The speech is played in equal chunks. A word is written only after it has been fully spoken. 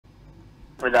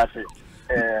But that's it.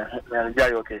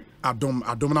 Okay.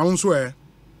 Adom na unso eh.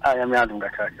 I am Adom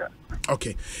Gakaja.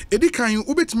 Okay. Edi kan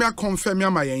ubetimi confirm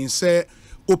ama yen say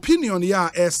opinion ya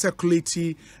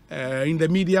circulate in the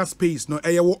media space no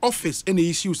your office any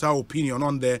issues our opinion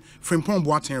on the Frimpong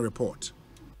Boateng'S report.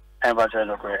 Yeah,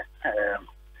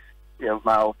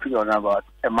 my opinion about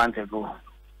a month ago.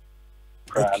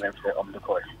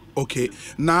 Okay.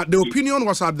 Now the opinion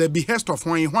was at the behest of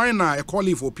why na a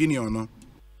call for opinion no?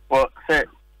 Well, say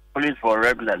police for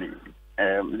regularly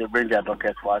they bring their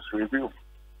docket for us to review.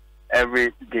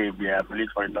 Every day we are police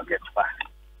for the docket for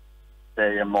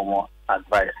say more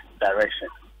advice, direction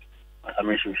on some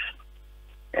issues.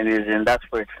 And it is in that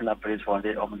spirit the police for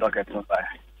the docket by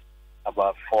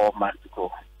about 4 months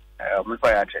ago.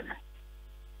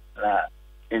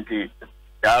 Indeed,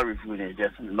 that review is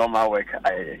just normal work.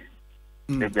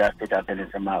 Maybe I state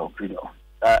attendance in my opinion.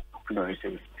 That opinion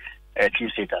is a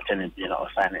chief state attendance,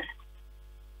 signing.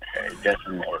 Just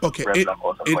okay.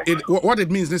 What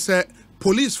it means is that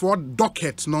police for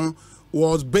docket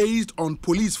was based on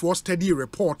police for study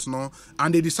reports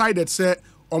and they decided say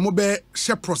omobe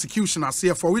share prosecution as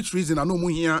here for which reason I know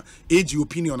here age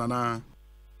opinion and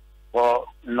well,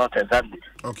 not exactly.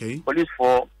 Okay. Police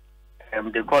for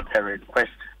they got a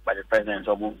request by the president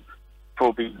of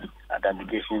probing and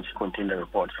allegations contain the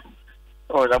report.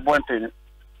 So I want to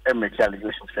make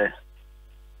allegations say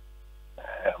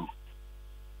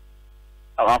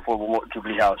around for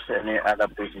Jubilee House and any other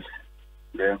places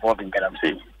they're involved in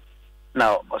Galamsey.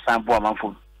 Now, Osambo among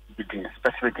for beating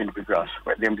specific individuals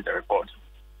where they did the report.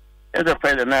 As the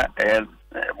president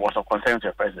was of concern to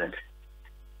the president.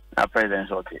 Now, president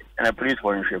okay, and the police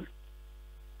were in ship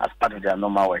as part of their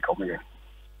normal work over here.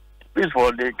 Police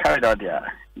were they carried out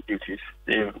their duties.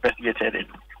 They investigated it.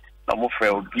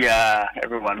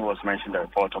 Everyone who was mentioned in the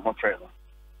report,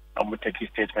 I'm take his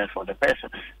statement for the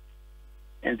persons.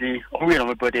 And the only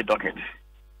on docket.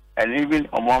 And even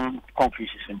among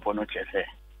conclusions in Pono Chese,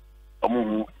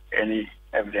 among any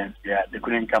evidence, they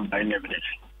couldn't come by any evidence.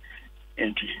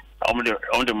 And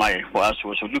on the mind for us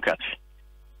to look at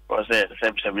was the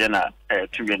Sabiana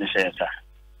to be said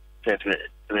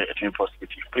to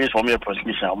prosecution. Please for me a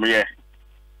prosecution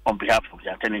on behalf of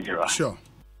the Attorney General. Sure.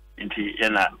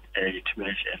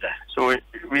 So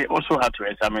we also have to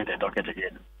examine the docket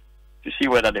again to see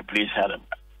whether the police had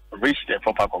reached the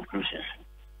proper conclusions.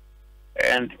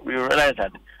 And we realize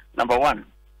that number one,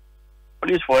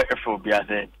 police for FOB as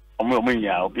a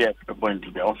be a point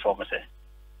to be on form say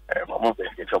one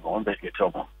basic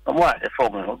trouble. No more a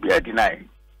form will be a deny.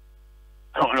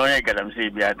 Only Galamsey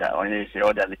be at only say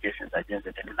all the allegations against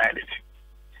it and denied it.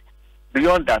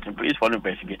 Beyond that, the police for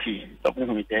investigate. So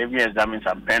we examine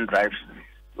some pen drives,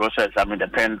 we also examine the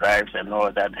pen drives and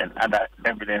all that and other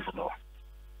evidence and all.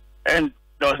 And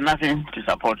there was nothing to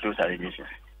support those allegations.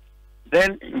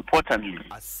 Then, importantly,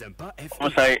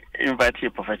 once I invited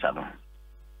a professional,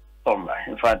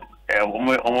 in fact,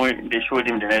 they showed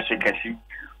him the necessary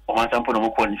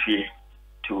courtesy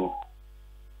to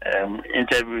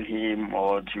interview him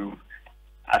or to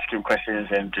ask him questions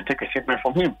and to take a statement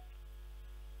from him.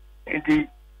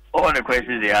 All the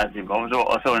questions they asked him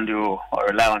also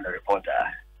rely on the reporter.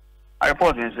 A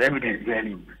report is evidence behind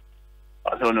him.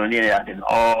 Also, no near that in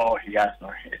all he has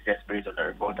no, it's just based on the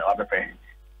report of other parents.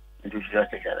 And we should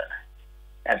just take that.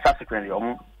 And subsequently,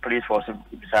 police force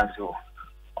began to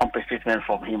on statement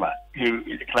from him.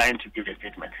 He declined to give a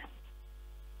statement.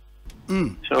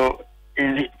 So,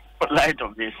 in the light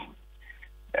of this,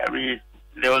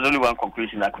 there was only one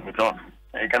conclusion that could be drawn.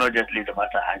 You cannot just leave the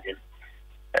matter hanging.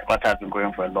 The matter has been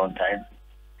going for a long time.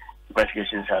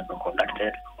 Investigations have been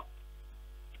conducted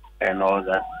and all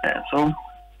that. And so,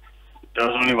 there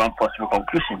was only one possible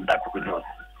conclusion that could be drawn.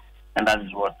 And that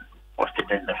is what was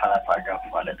stated in the final paragraph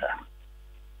of our letter.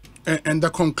 And the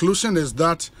conclusion is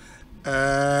that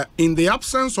in the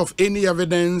absence of any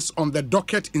evidence on the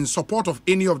docket in support of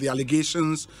any of the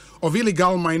allegations of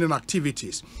illegal mining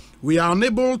activities, we are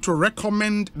unable to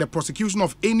recommend the prosecution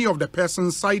of any of the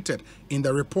persons cited in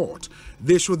the report.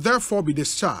 They should therefore be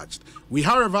discharged. We,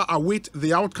 however, await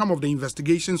the outcome of the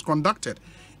investigations conducted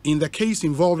in the case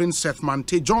involving Seth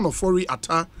Mante, John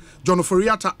Ofori-Atta,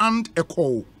 and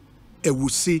Eko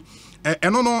Ewusi.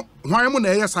 And no, why am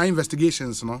I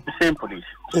investigations? No, the same police.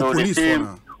 So police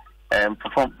the same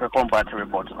perform party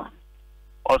report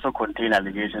also contain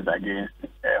allegations against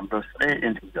those three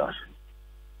individuals.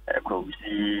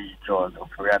 John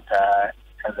Ofori-Atta,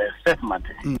 and Seth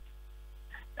Mante.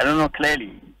 I don't know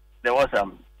clearly. There was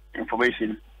some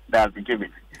information that has been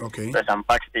given. Okay. There's some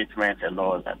back statements and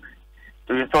all that.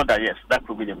 So we thought that yes, that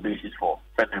could be the basis for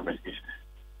further investigation.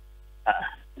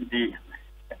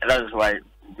 That is why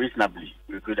reasonably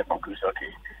we reach the conclusion,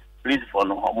 okay, police for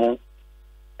no more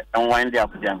and wind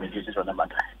up the investigations on the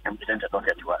matter and present a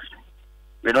docket to us.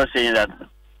 We're not saying that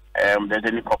there's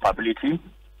any culpability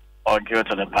or guilt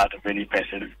on the part of any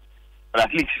person, but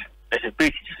at least there's a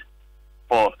basis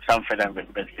for some further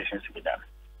investigations to be done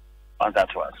on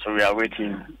that one. So we are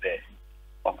waiting the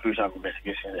conclusion of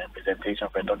investigation and presentation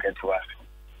of a docket to us,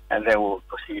 and then we'll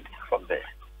proceed from there.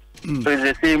 So it's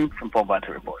the same Frimpong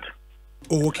Boateng report.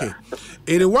 Oh, okay.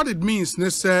 What it means,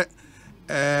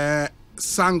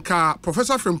 Sanka,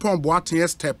 Professor Frimpong Boateng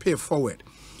step forward.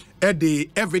 The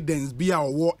evidence be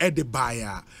our war at the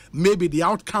buyer, maybe the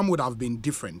outcome would have been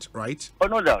different, right? Oh,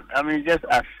 no doubt. I mean, just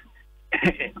as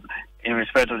in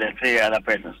respect to the 3 other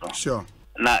persons. No? Sure.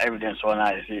 Now evidence on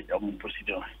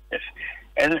procedure. Yes.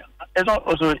 And it's not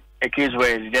also a case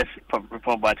where it's just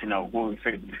Frimpong Boateng who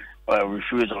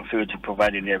refuse or fail to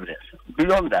provide any evidence.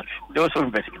 Beyond that, they also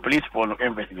investigate. Police follow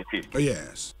investigate. Oh,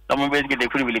 yes. Some investigate, they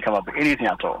couldn't really come up with anything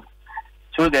at all.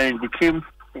 So then it became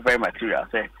very material.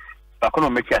 Say, I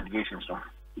couldn't make allegations. So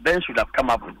then should have come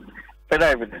up with further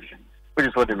evidence, which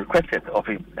is what they requested of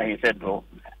him. And he said, no,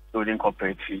 he wouldn't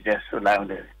cooperate. He just relied on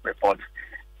the report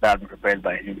that was prepared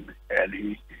by him. And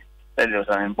he said it was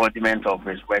an embodiment of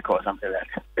his work or something like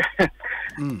that.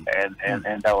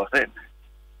 And that was it.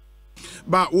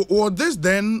 But was this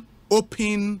then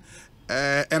open?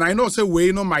 And I know say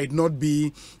Wayno might not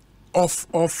be of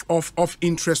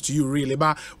interest to you really,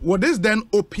 but was this then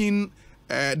open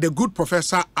the good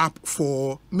professor up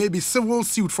for maybe civil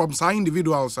suit from some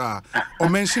individuals or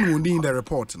mention Wundi in the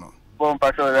report? No. Well,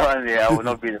 I will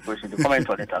not be in the position to comment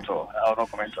on it at all. I will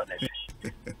not comment on it.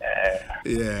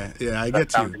 I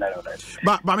get you.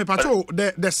 But me patrol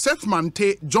the Sethman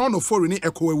John Oforini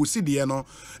Eko we see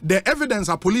the evidence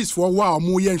a police for wow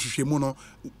mu yen hwehwemu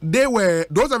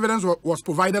those evidence was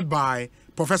provided by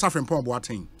Professor Frimpong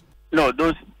Boateng. No,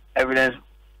 those evidence,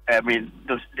 I mean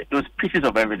those pieces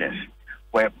of evidence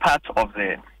were part of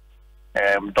the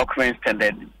documents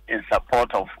tendered in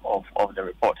support of the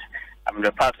report. I mean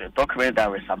the part of the document that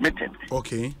were submitted.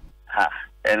 Okay.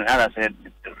 And as I said,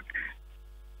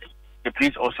 the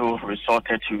police also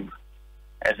resorted to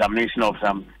examination of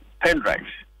some pen drives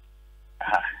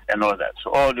and all that.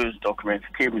 So all those documents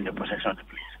came in the possession of the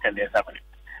police and they examined it.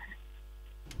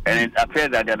 And it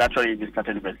appeared that they had actually even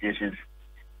started investigations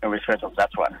in respect of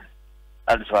that one.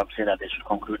 That is why I'm saying that they should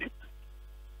conclude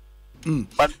it.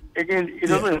 But again,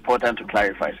 it's also important to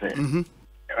clarify, say, in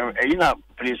our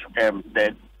police,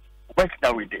 the work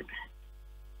that we did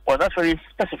was actually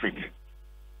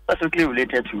specifically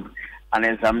related to an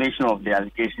examination of the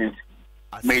allegations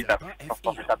made by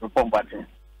Professor Frimpong Boateng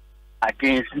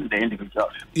against the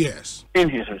individuals. Yes. In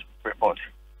his report.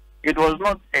 It was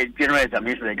not a general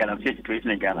examination of the Galamsey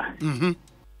situation in Ghana.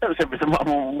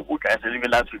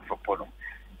 Last week for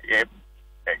a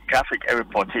graphic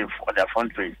reporting on their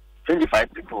front page,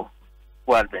 25 people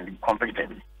who had been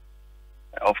convicted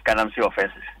of Galamsey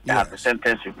offenses. They have been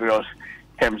sentenced to various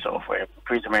terms of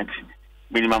imprisonment,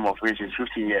 minimum of which is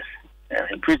 15 years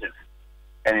in prison.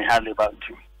 And it had about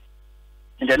 2.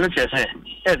 In the nutshell,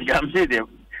 yes, Galamsey,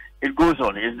 it goes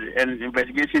on. And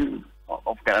investigation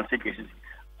of Galamsey cases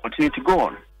continue to go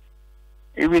on.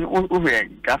 Even over a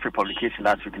graphic publication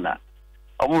last week now,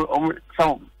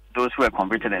 some of those who were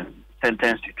convicted and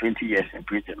sentenced to 20 years in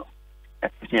prison,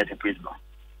 15 years in prison,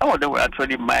 some of them were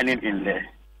actually mining in the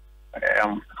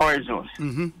forest zones.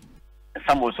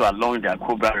 Some also along the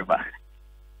Cobra River.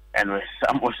 And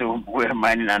some also were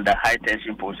mining under high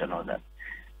tension posts and all that.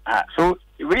 So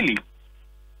really,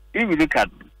 if you look at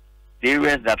the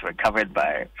areas that were covered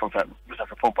by Professor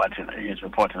Frimpong Boateng in his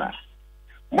report now,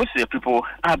 most of the people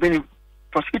have been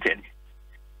prosecuted.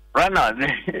 Right now,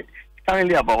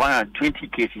 currently about 120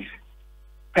 cases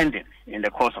pending in the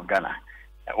course of Ghana,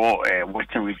 or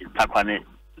Western region,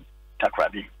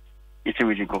 Takrady, Eastern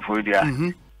region,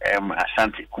 Gov'T,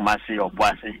 Ashanti, Kumasi, or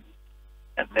Boise,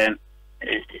 and then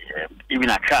even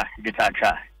Accra, Greater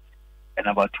Accra, and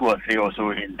about 2 or 3 also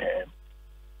in the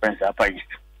Upper East.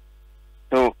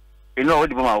 So, you know,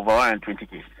 over 120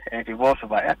 cases, and it involves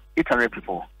about 800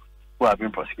 people who have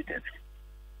been prosecuted.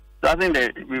 So I think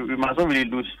that we must not really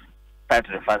lose sight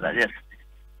to the fact that, yes,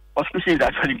 prosecution is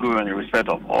actually going on in respect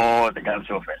of all the Galamsey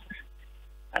offenses.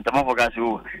 And some of us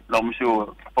who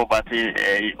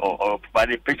property or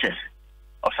provided pictures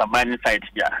of some mining sites,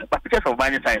 but pictures of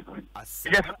mining sites,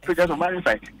 just pictures of mining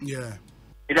sites. Yeah.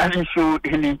 It doesn't show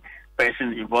any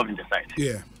person involved in the site.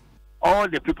 Yeah. All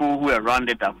the people who were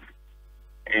rounded up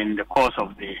in the course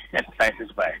of the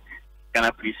exercises by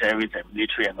Ghana Police Service and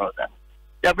military and all that,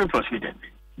 they have been prosecuted.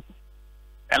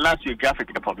 And last week,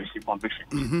 graphic published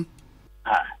conviction.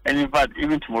 And in fact,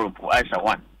 even tomorrow, Aisha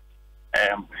 1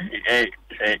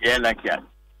 like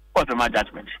what's my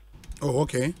judgment? Oh,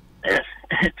 okay. Yes,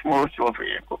 tomorrow,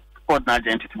 court not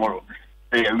tomorrow.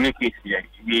 We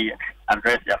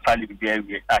address their family, we are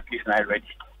at least not ready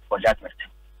for judgment.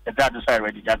 The judge is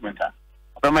already judgment.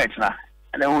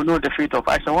 And then we'll know the fate of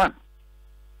ISA 1.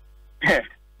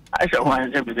 ISA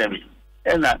 1 is every.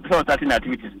 And that so starting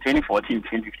activities in 2014,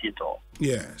 2015.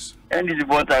 Yes. And this is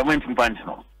what I went to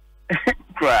Banjano.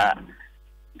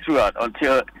 Throughout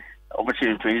until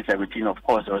 2017, of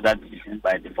course, there was that decision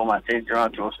by the former Attorney General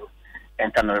to also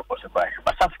enter no report by.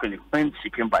 But subsequently, when she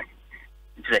came back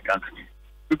into the country,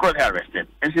 we got her arrested,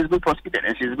 and she's been prosecuted,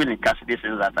 and she's been in custody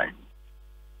since that time.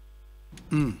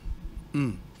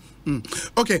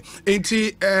 Okay,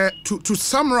 to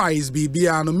summarize,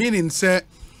 BB, meaning, say,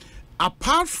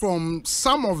 apart from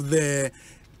some of the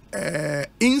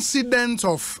incidents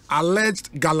of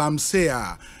alleged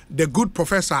Galamsey, the good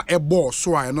professor YEBOAH,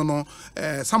 so I don't know,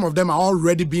 some of them are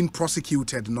already being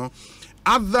prosecuted, no.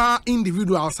 Other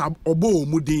individuals are obo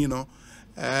mudino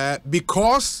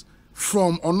because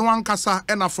from Onoankasa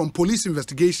and from police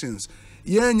investigations,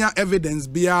 yenya evidence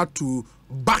bear to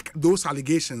back those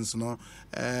allegations, no.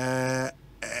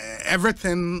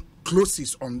 Everything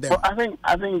closes on them. Well,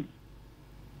 I mean,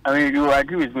 you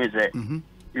agree with me that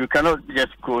you cannot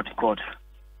just go to court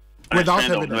without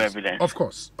evidence. No evidence. Of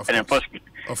course. And then prosecute.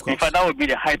 Of course. In fact, that would be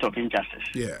the height of injustice.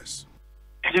 Yes.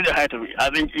 It's the height of it. I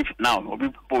think if now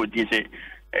people would say,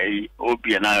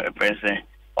 Obi and a person,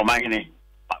 or Magni,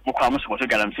 Mukamus was a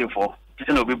Galamsey for, it's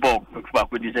an Obi Bob,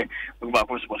 back with this,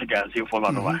 was a Galamsey for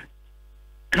one over.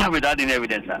 Now, without any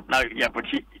evidence, now you have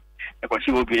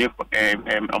she will be a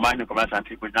Magni commerce and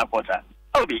with Napota.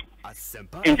 That would be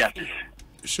injustice.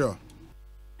 Sure.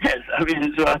 Yes, I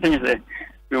mean, so I think that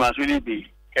we must really be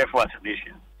careful as a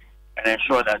nation and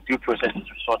ensure that due process is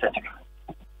sorted.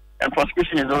 And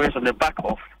prosecution is always on the back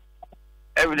of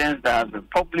evidence that has been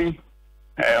properly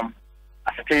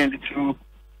ascertained through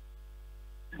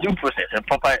due process and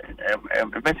proper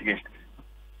investigation.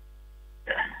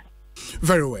 Yeah.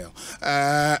 Very well.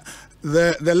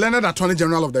 The Learned Attorney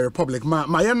General of the Republic,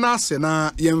 Mayana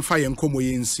Sena Yemfa Yenkomo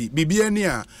Yensi,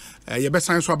 Bibiania,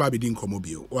 Yebesan Swababi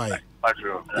Dinkomobio. Why?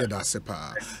 Yeah, that's a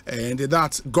pa. And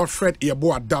that's GODFRED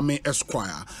YEBOAH Dame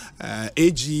Esquire,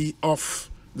 AG of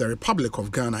the Republic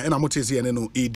of Ghana, and I'm